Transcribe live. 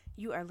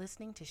You are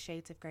listening to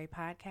Shades of Grey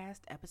Podcast,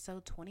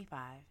 episode 25.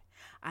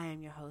 I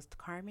am your host,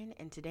 Carmen,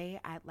 and today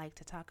I'd like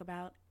to talk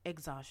about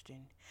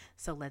exhaustion.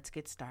 So let's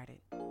get started.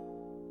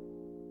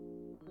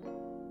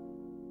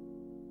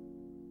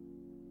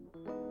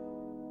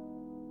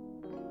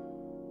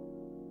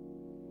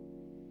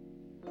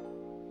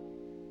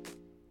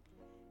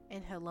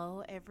 And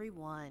hello,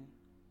 everyone.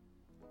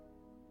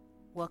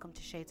 Welcome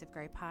to Shades of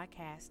Grey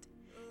Podcast.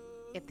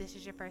 If this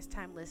is your first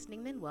time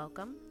listening, then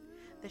welcome.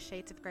 The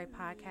Shades of Grey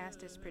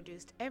podcast is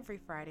produced every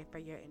Friday for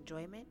your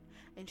enjoyment,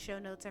 and show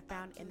notes are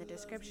found in the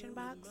description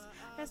box,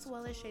 as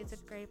well as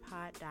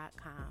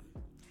shadesofgraypod.com.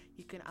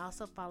 You can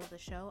also follow the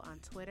show on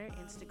Twitter,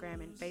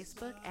 Instagram, and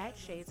Facebook at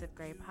Shades of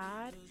Grey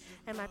Pod,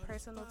 and my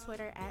personal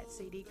Twitter at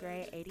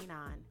CDGray89.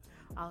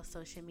 All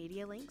social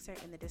media links are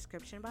in the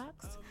description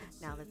box.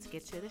 Now let's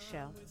get to the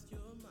show.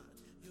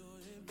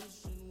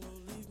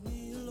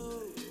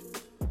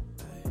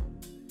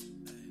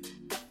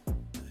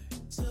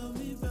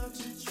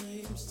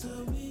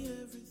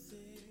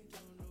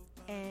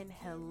 And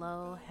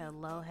hello.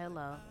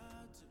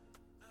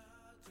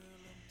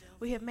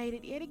 We have made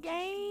it yet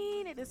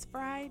again. It is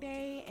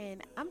Friday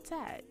and I'm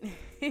tired.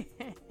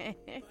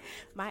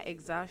 My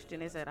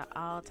exhaustion is at an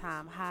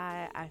all-time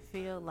high. I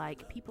feel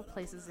like people,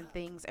 places, and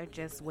things are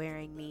just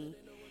wearing me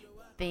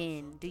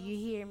thin. Do you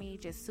hear me?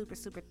 Just super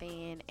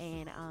thin.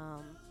 And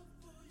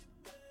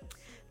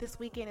this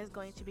weekend is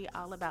going to be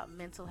all about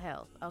mental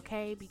health,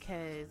 okay?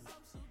 Because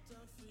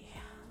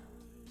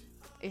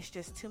it's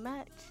just too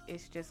much.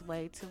 It's just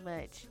way too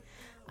much.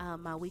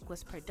 My week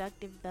was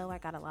productive, though. I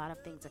got a lot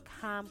of things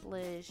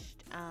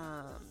accomplished.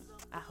 I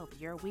hope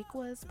your week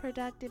was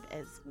productive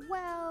as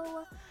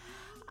well.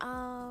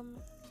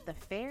 The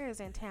fair is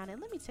in town,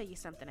 and let me tell you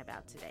something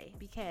about today,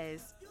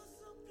 because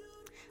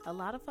a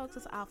lot of folks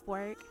is off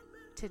work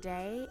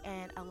today,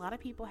 and a lot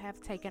of people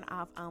have taken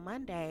off on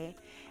Monday,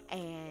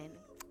 and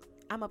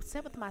I'm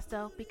upset with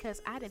myself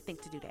because I didn't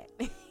think to do that.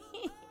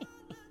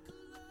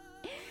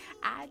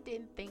 I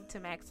didn't think to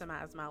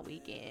maximize my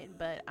weekend,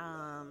 but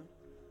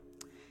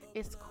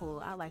it's cool.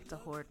 I like to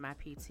hoard my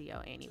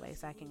PTO anyway,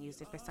 so I can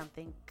use it for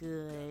something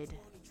good.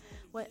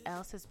 What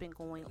else has been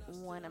going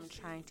on? I'm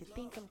trying to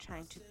think.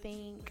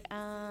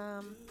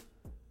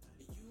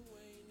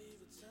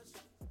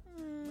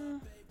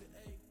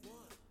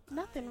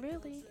 Nothing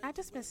really. I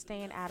just been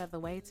staying out of the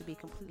way, to be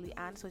completely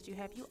honest with you.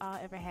 Have you all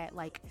ever had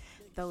like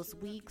those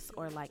weeks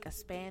or like a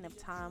span of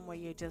time where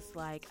you're just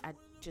like, I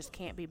just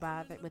can't be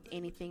bothered with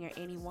anything or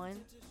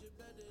anyone?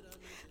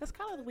 That's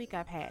kind of the week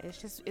I've had.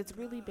 It's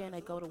really been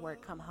a go to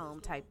work, come home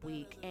type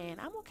week, and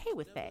I'm okay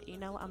with that. You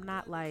know, I'm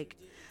not like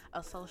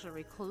a social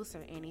recluse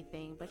or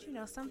anything, but you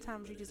know,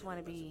 sometimes you just want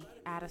to be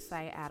out of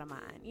sight, out of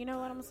mind. You know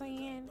what I'm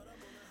saying?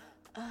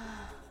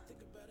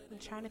 I'm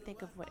trying to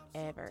think of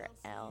whatever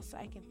else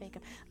I can think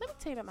of. Let me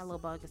tell you about my little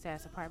bogus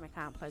ass apartment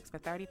complex for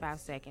 35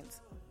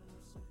 seconds.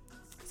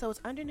 So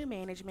it's under new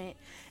management,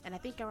 and I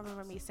think I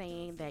remember me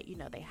saying that, you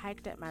know, they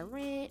hiked up my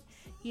rent,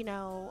 you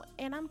know,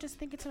 and I'm just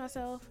thinking to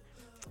myself,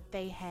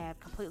 they have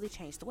completely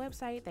changed the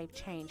website, they've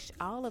changed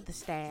all of the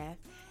staff,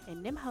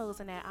 and them hoes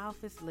in that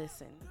office,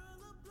 listen.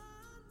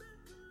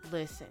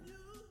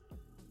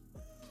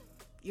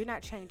 You're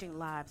not changing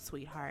lives,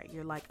 sweetheart.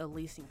 You're like a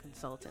leasing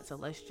consultant, so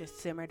let's just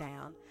simmer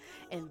down.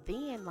 And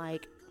then,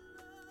 like,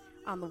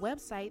 on the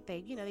website,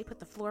 they put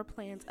the floor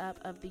plans up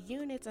of the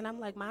units, and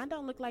I'm like, mine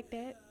don't look like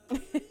that.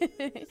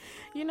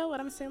 You know what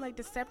I'm saying? Like,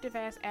 deceptive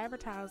ass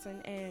advertising.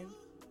 And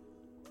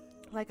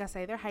like I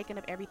say, they're hiking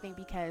up everything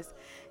because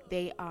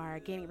they are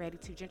getting ready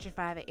to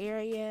gentrify the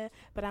area.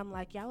 But I'm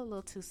like, y'all a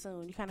little too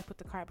soon. You kind of put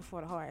the cart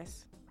before the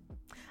horse.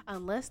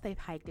 Unless they've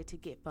hiked it to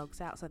get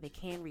folks out so they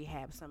can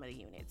rehab some of the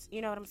units.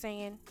 You know what I'm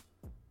saying?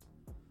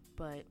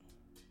 But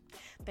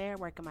they're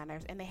working my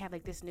nerves, and they have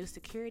like this new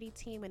security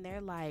team, and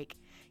they're like,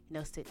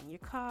 no sit in your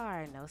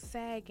car, no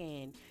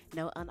sagging,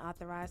 no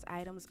unauthorized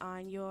items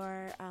on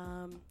your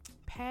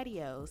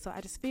patio. So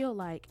I just feel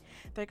like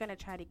they're gonna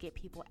try to get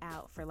people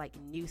out for like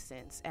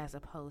nuisance as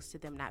opposed to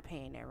them not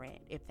paying their rent,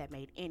 if that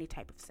made any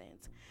type of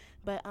sense.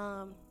 But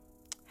how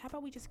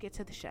about we just get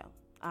to the show?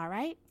 All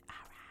right.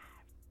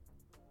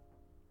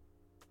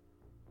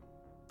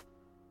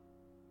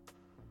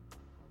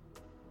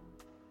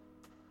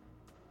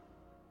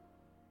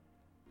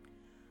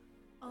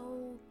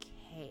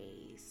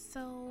 Okay,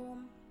 so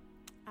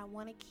I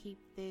want to keep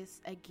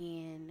this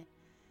again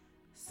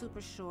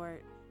super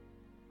short,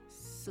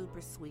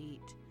 super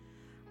sweet.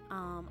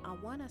 I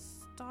want to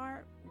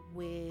start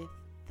with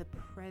the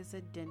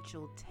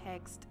presidential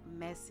text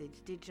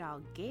message. Did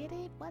y'all get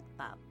it? What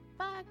the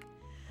fuck?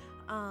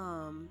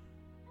 I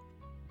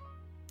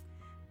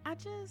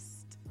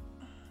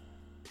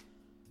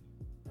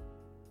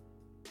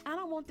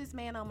don't want this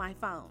man on my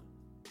phone.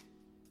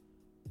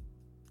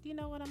 You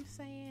know what I'm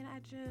saying? I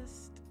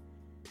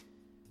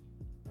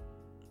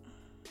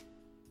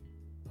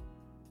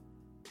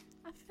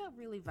felt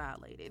really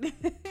violated.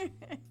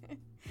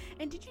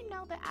 And did you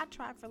know that I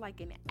tried for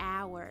like an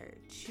hour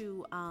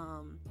to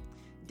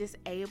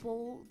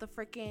disable the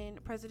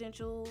freaking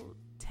presidential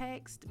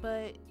text,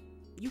 but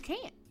you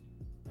can't.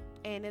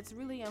 And it's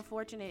really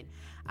unfortunate.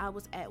 I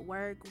was at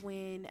work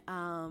when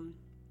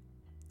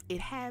it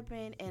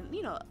happened, and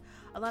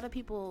a lot of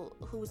people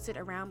who would sit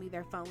around me,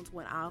 their phones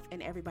went off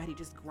and everybody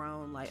just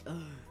groaned like,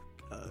 oh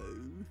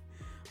God.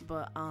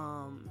 But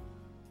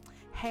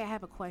hey, I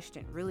have a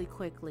question really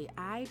quickly.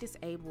 I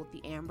disabled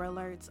the Amber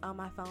Alerts on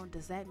my phone.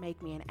 Does that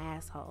make me an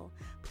asshole?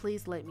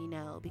 Please let me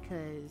know,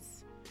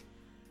 because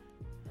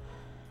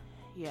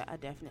yeah, I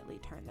definitely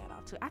turned that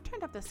off too. I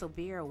turned off the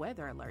severe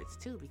weather alerts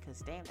too,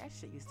 because damn, that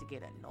shit used to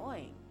get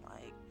annoying.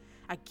 Like,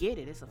 I get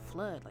it, it's a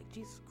flood, like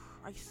Jesus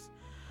Christ.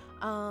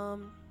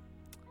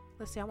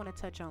 Let's see, I want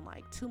to touch on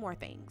like 2 more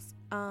things.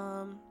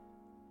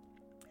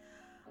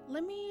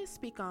 Let me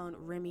speak on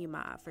Remy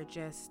Ma for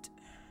just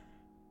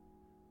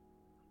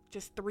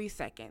 3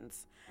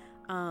 seconds.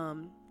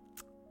 1,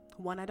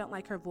 I don't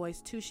like her voice.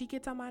 2, she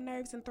gets on my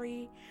nerves. And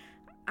 3,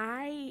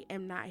 I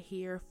am not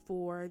here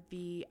for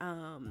the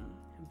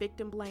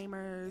victim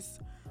blamers,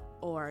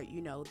 or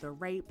the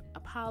rape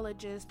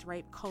apologist,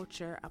 rape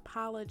culture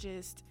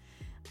apologist.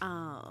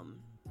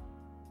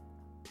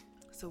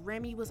 So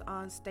Remy was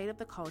on State of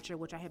the Culture,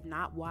 which I have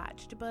not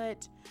watched,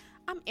 but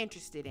I'm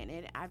interested in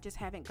it. I just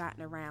haven't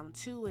gotten around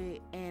to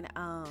it. And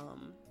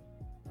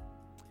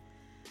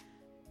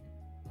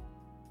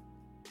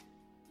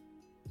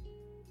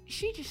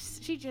she's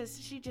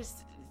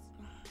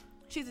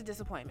a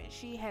disappointment.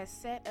 She has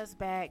set us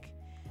back,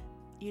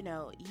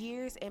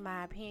 years, in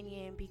my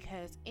opinion,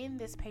 because in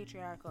this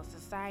patriarchal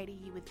society,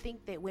 you would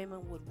think that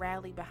women would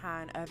rally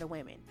behind other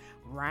women,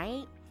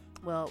 right?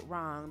 Well,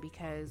 wrong,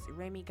 because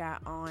Remy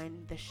got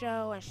on the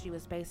show and she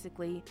was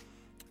basically,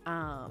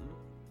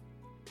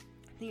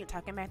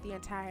 talking about the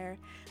entire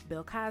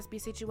Bill Cosby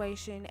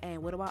situation.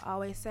 And what do I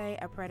always say?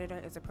 A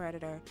predator is a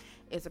predator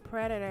is a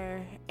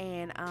predator.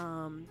 And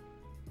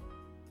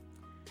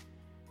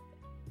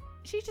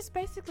she's just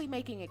basically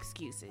making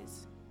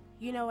excuses.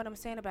 You know what I'm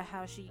saying about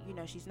how she,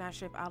 she's not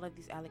sure if all of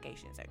these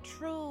allegations are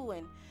true.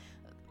 And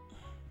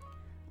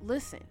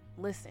listen,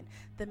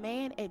 the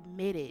man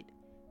admitted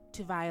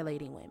to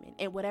violating women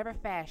in whatever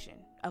fashion.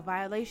 A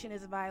violation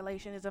is a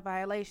violation is a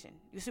violation.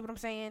 You see what I'm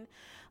saying?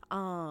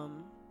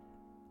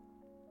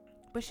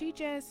 But she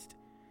just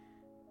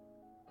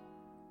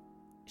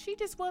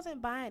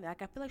wasn't buying it.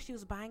 Like, I feel like she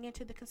was buying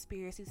into the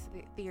conspiracy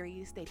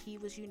theories that he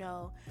was,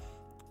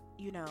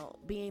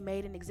 being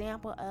made an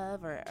example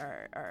of,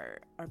 or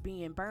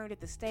being burned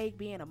at the stake,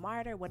 being a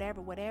martyr,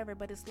 whatever.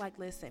 But it's like,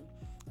 listen,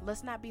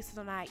 let's not be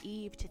so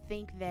naive to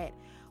think that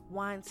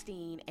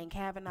Weinstein and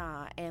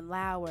Kavanaugh and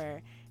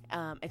Lauer,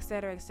 et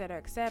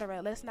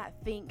cetera, let's not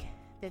think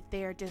that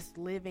they're just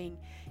living,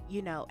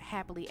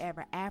 happily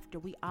ever after.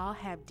 We all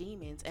have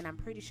demons, and I'm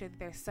pretty sure that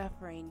they're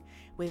suffering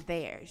with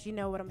theirs. You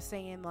know what I'm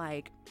saying?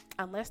 Like,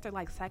 unless they're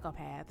like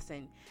psychopaths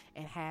and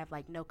have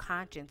like no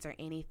conscience or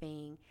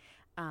anything,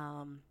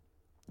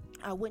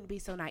 I wouldn't be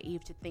so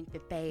naive to think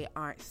that they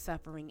aren't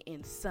suffering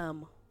in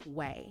some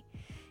way,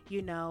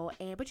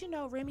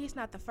 but Remy is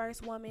not the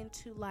first woman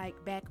to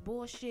like back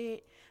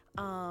bullshit.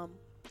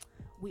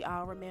 We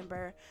all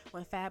remember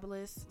when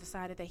Fabulous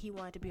decided that he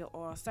wanted to be an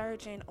oral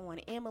surgeon on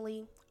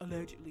Emily,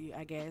 allegedly,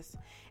 I guess.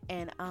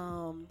 And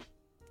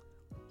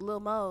Lil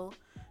Mo,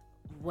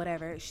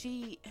 whatever,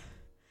 she,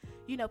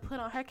 put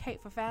on her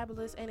cape for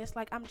Fabulous. And it's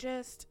like,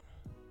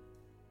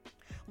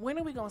 when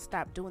are we going to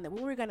stop doing that?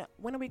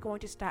 When are we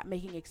going to stop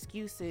making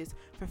excuses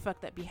for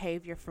fucked up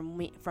behavior from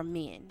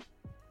men?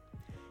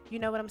 You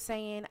know what I'm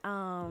saying?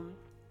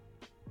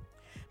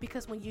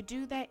 Because when you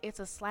do that, it's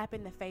a slap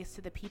in the face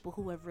to the people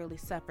who have really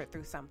suffered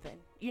through something.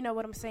 You know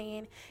what I'm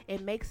saying?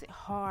 It makes it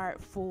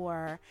hard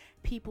for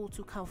people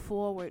to come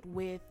forward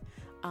with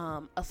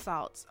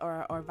assaults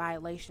or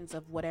violations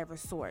of whatever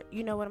sort.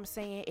 You know what I'm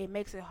saying? It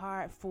makes it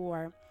hard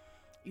for,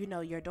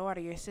 your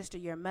daughter, your sister,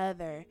 your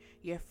mother,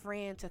 your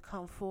friend to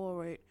come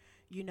forward,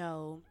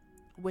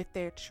 with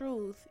their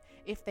truth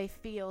if they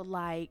feel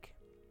like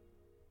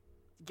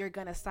you're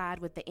gonna side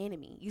with the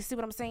enemy. You see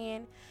what I'm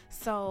saying?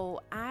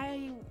 So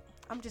I'm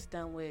just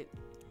done with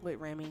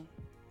Remy.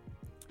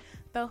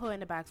 Throw her in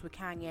the box with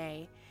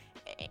Kanye,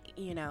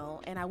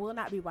 and I will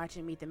not be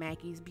watching Meet the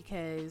Mackies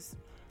because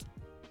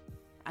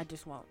I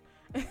just won't.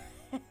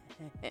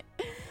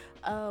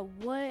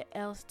 What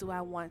else do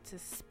I want to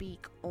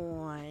speak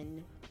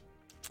on?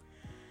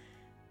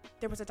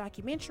 There was a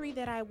documentary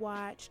that I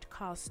watched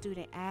called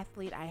Student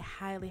Athlete. I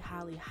highly,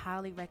 highly,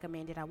 highly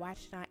recommend it. I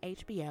watched it on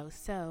HBO.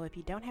 So if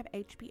you don't have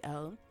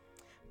HBO,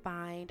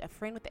 find a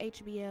friend with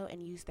HBO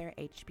and use their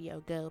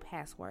HBO Go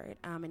password.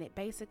 And it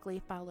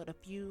basically followed a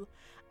few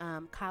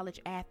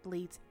college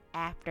athletes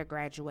after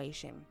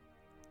graduation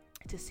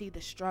to see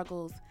the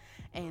struggles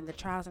and the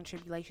trials and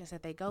tribulations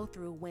that they go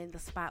through when the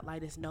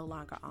spotlight is no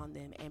longer on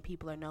them and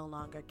people are no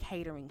longer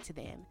catering to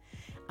them.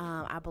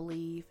 I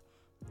believe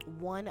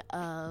one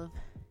of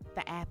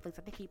the athletes,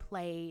 I think he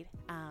played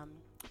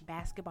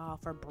basketball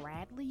for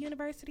Bradley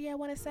University, I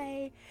want to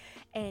say,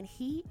 and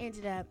he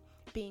ended up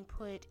being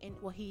put in,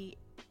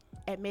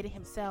 admitted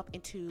himself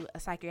into a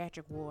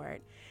psychiatric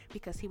ward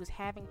because he was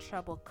having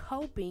trouble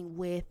coping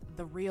with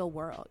the real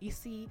world. You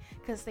see,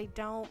 because they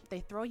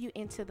throw you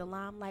into the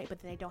limelight,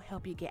 but then they don't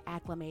help you get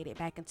acclimated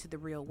back into the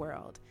real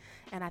world.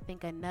 And I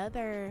think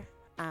another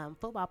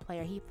football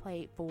player, he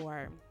played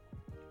for,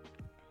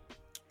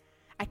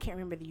 I can't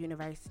remember the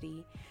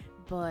university,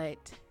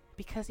 but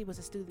because he was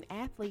a student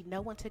athlete,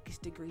 no one took his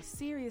degree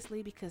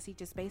seriously because he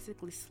just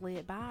basically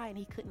slid by and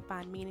he couldn't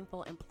find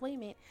meaningful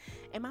employment.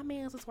 And my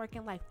man was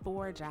working like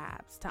 4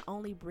 jobs to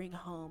only bring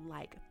home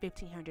like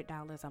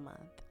 $1,500 a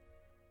month.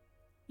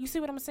 You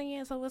see what I'm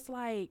saying? So it's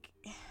like,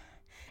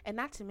 and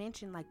not to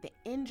mention like the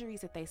injuries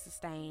that they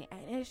sustain,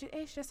 and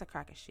it's just a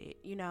crock of shit,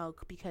 you know,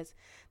 because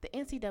the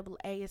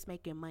NCAA is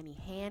making money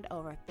hand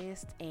over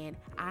fist, and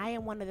I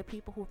am one of the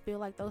people who feel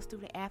like those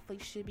student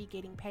athletes should be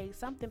getting paid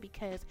something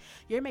because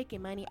you're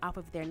making money off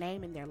of their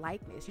name and their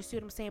likeness. You see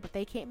what I'm saying? But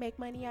they can't make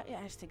money out. Yeah,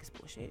 I just think it's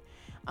bullshit.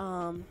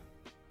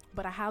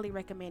 But I highly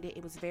recommend it.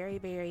 It was very,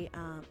 very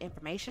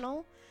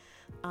informational.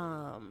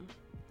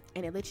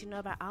 And it lets you know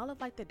about all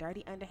of like the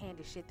dirty,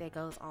 underhanded shit that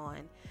goes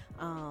on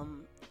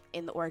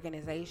in the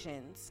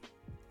organizations.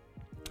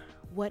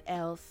 What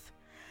else?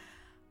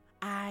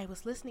 I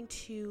was listening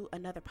to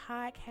another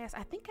podcast.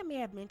 I think I may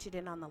have mentioned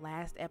it on the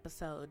last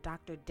episode,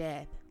 Dr.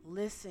 Death.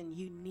 Listen,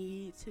 you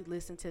need to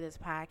listen to this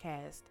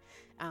podcast,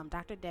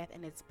 Dr. Death,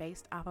 and it's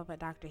based off of a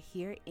doctor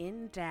here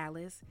in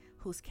Dallas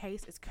whose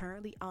case is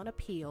currently on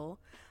appeal.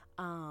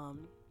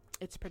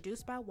 It's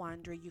produced by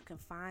Wondery. You can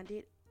find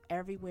it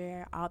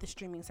everywhere, all the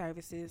streaming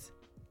services,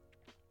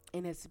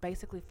 and it's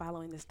basically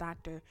following this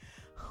doctor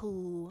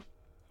who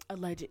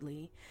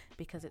allegedly,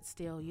 because it's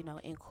still, you know,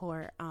 in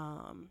court,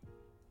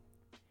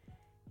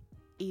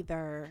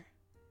 either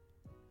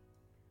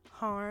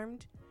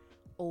harmed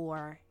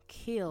or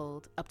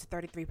killed up to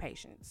 33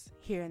 patients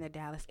here in the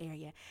Dallas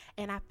area.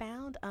 And I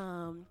found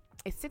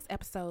it's 6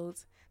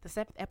 episodes. The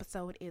 7th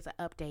episode is an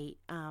update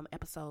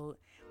episode,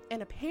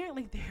 and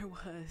apparently there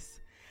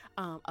was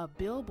a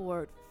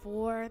billboard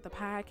for the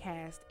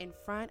podcast in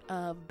front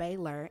of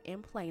Baylor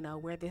in Plano,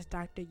 where this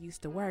doctor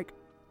used to work.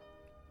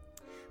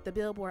 The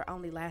billboard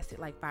only lasted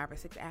like 5 or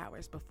 6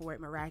 hours before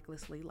it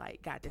miraculously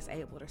like got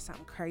disabled or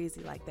something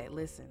crazy like that.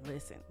 Listen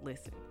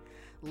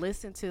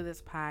to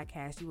this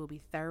podcast. You will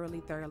be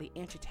thoroughly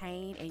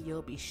entertained, and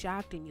you'll be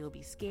shocked and you'll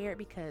be scared,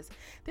 because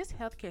this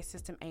healthcare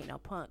system ain't no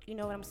punk. You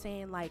know what I'm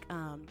saying? Like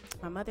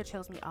my mother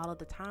tells me all of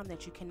the time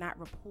that you cannot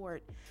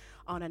report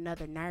on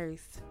another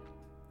nurse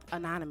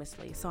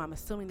anonymously. So I'm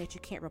assuming that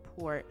you can't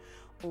report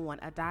on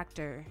a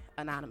doctor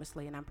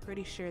anonymously, and I'm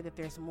pretty sure that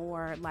there's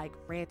more like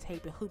red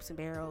tape and hoops and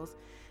barrels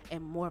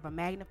and more of a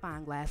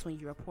magnifying glass when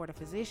you report a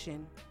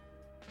physician.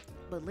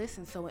 But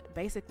listen, so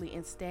basically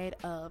instead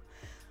of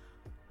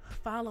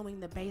following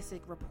the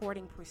basic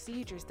reporting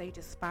procedures, they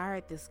just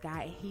fired this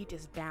guy, and he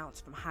just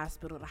bounced from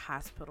hospital to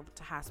hospital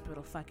to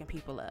hospital, fucking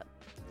people up.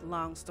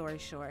 Long story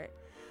short,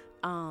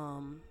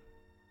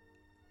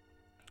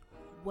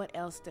 what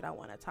else did I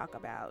want to talk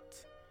about?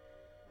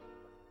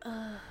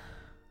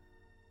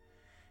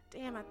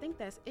 Damn, I think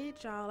that's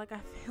it, y'all. Like, I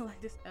feel like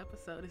this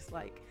episode is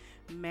like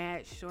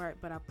mad short,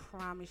 but I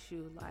promise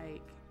you,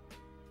 like,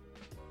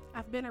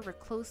 I've been a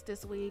recluse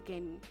this week,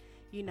 and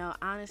you know,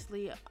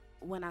 honestly,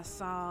 when I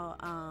saw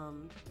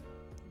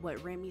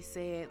what Remy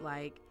said,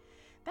 like,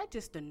 that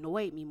just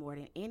annoyed me more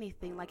than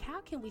anything. Like, how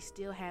can we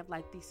still have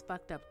like these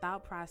fucked up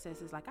thought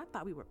processes? Like, I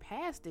thought we were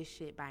past this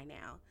shit by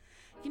now.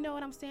 You know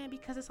what I'm saying?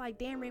 Because it's like,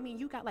 damn, Remy,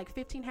 you got like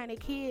 1,500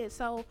 kids.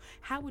 So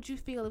how would you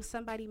feel if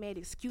somebody made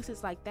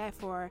excuses like that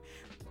for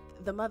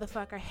the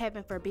motherfucker,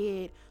 heaven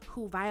forbid,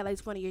 who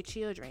violates one of your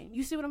children?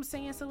 You see what I'm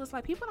saying? So it's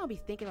like, people don't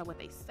be thinking about what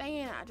they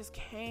saying. I just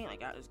can't.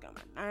 Like, I just got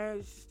my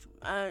nerves too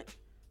much.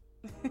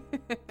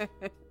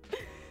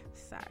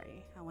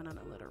 Sorry, I went on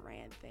a little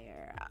rant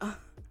there.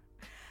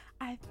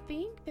 I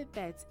think that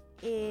that's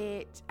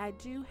it. I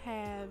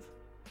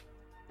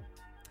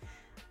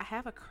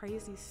have a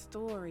crazy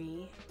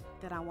story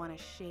that I want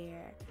to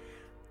share.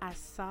 I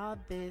saw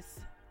this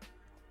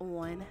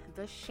on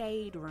the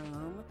Shade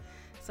Room.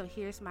 So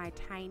here's my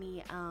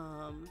tiny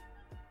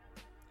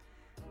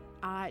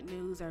odd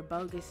news or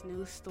bogus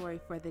news story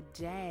for the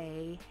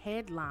day.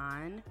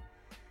 Headline: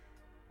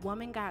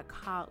 woman got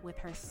caught with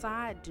her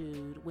side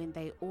dude when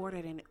they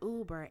ordered an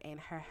Uber and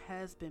her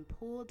husband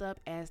pulled up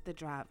as the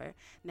driver.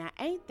 Now,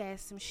 ain't that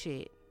some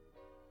shit?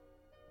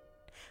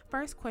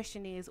 First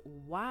question is,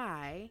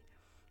 why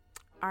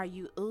are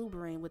you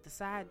Ubering with the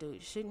side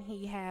dude? Shouldn't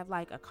he have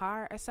like a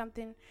car or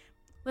something?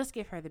 Let's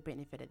give her the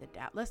benefit of the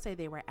doubt. Let's say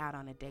they were out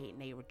on a date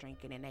and they were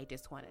drinking and they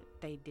didn't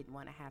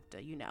want to have to,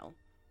 you know,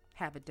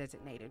 have a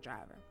designated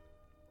driver.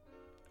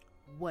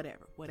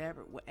 Whatever.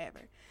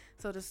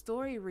 So the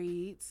story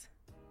reads: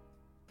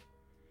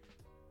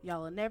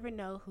 y'all will never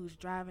know who's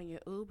driving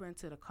your Uber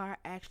until the car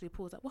actually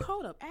pulls up. Well,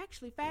 hold up.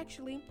 Actually,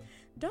 factually,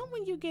 don't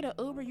when you get an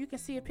Uber, you can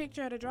see a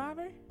picture of the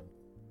driver?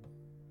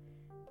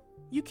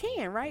 You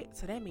can, right?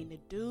 So that means the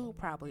dude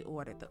probably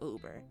ordered the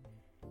Uber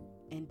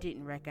and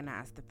didn't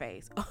recognize the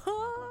face.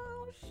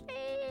 Oh,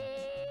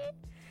 shit.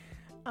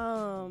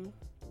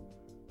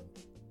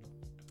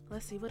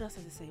 Let's see, what else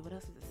does it say?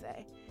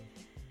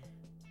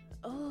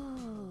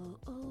 Oh,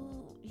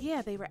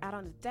 yeah, they were out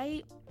on a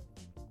date.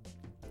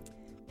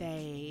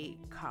 They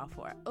called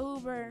for an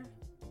Uber,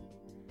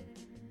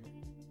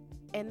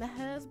 and the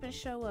husband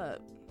show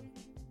up.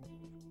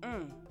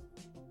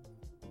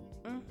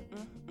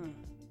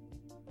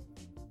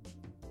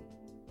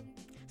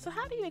 So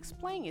how do you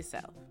explain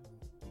yourself?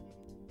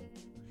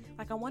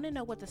 Like, I want to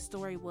know what the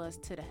story was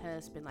to the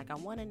husband. Like, I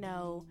want to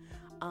know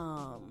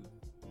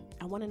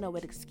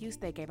what excuse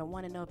they gave. I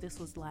want to know if this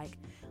was like,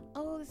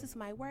 oh, this is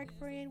my work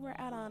friend, we're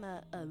out on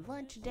a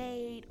lunch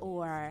date,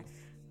 or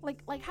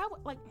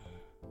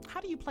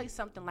how do you play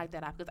something like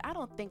that off? Because I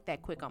don't think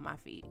that quick on my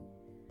feet.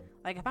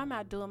 Like, if I'm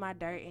out doing my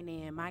dirt and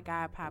then my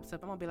guy pops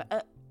up, I'm gonna be like,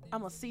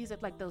 I'm gonna seize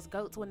it like those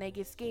goats when they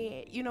get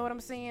scared. You know what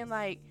I'm saying?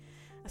 Like,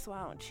 that's why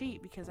I don't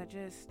cheat, because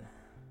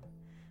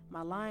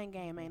my lying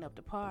game ain't up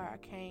to par. I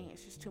can't.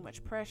 It's just too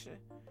much pressure.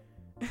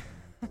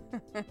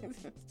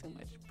 It's too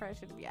much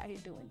pressure to be out here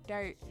doing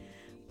dirt.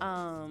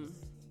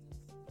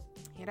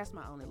 Yeah, that's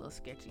my only little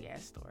sketchy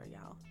ass story,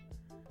 y'all.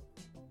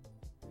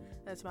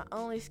 That's my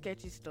only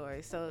sketchy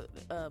story. So,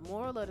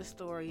 moral of the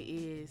story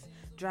is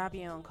drive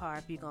your own car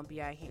if you're gonna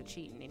be out here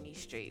cheating in these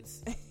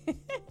streets.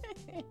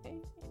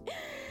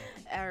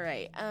 All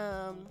right.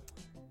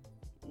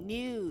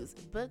 News,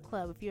 book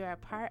club. If you're a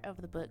part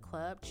of the book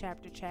club,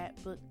 Chapter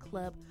Chat Book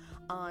Club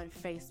on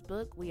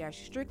Facebook, we are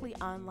strictly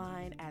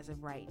online as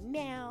of right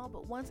now,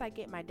 but once I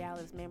get my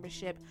Dallas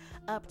membership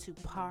up to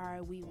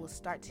par, we will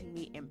start to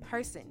meet in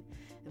person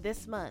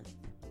this month.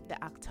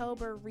 The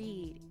October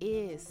read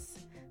is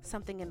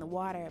Something in the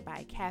Water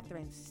by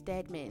Catherine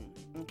Steadman.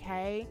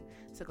 Okay,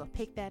 so go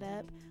pick that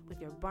up.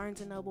 With your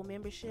Barnes & Noble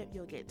membership,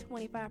 you'll get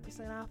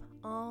 25% off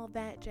all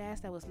that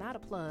jazz. That was not a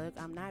plug.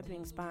 I'm not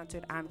being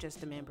sponsored. I'm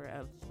just a member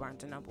of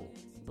Barnes & Noble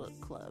Book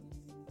Club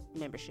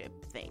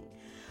membership thing.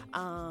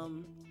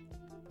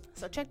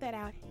 So check that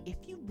out if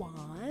you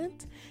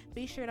want.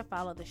 Be sure to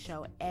follow the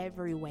show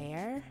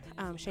everywhere.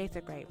 Shades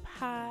of Grey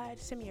Pod.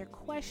 Send me your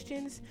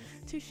questions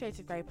to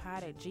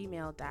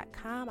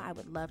shadesofgreypod@gmail.com. I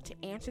would love to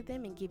answer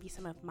them and give you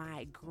some of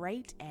my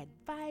great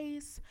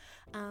advice.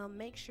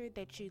 Make sure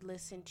that you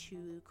listen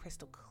to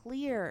Crystal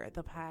Clear,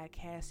 the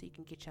podcast, so you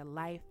can get your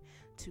life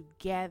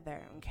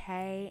together,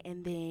 okay?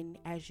 And then,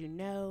 as you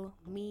know,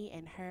 me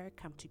and her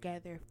come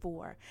together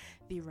for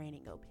the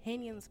Reigning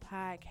Opinions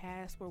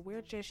podcast, where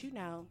we're just,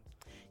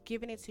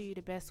 giving it to you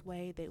the best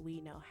way that we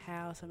know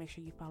how. So make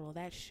sure you follow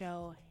that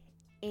show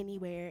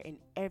anywhere and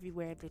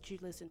everywhere that you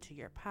listen to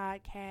your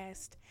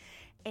podcast.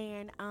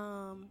 And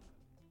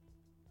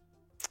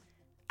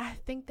I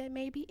think that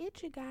may be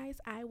it, you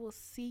guys. I will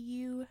see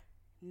you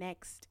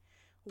next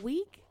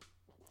week.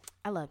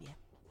 I love you.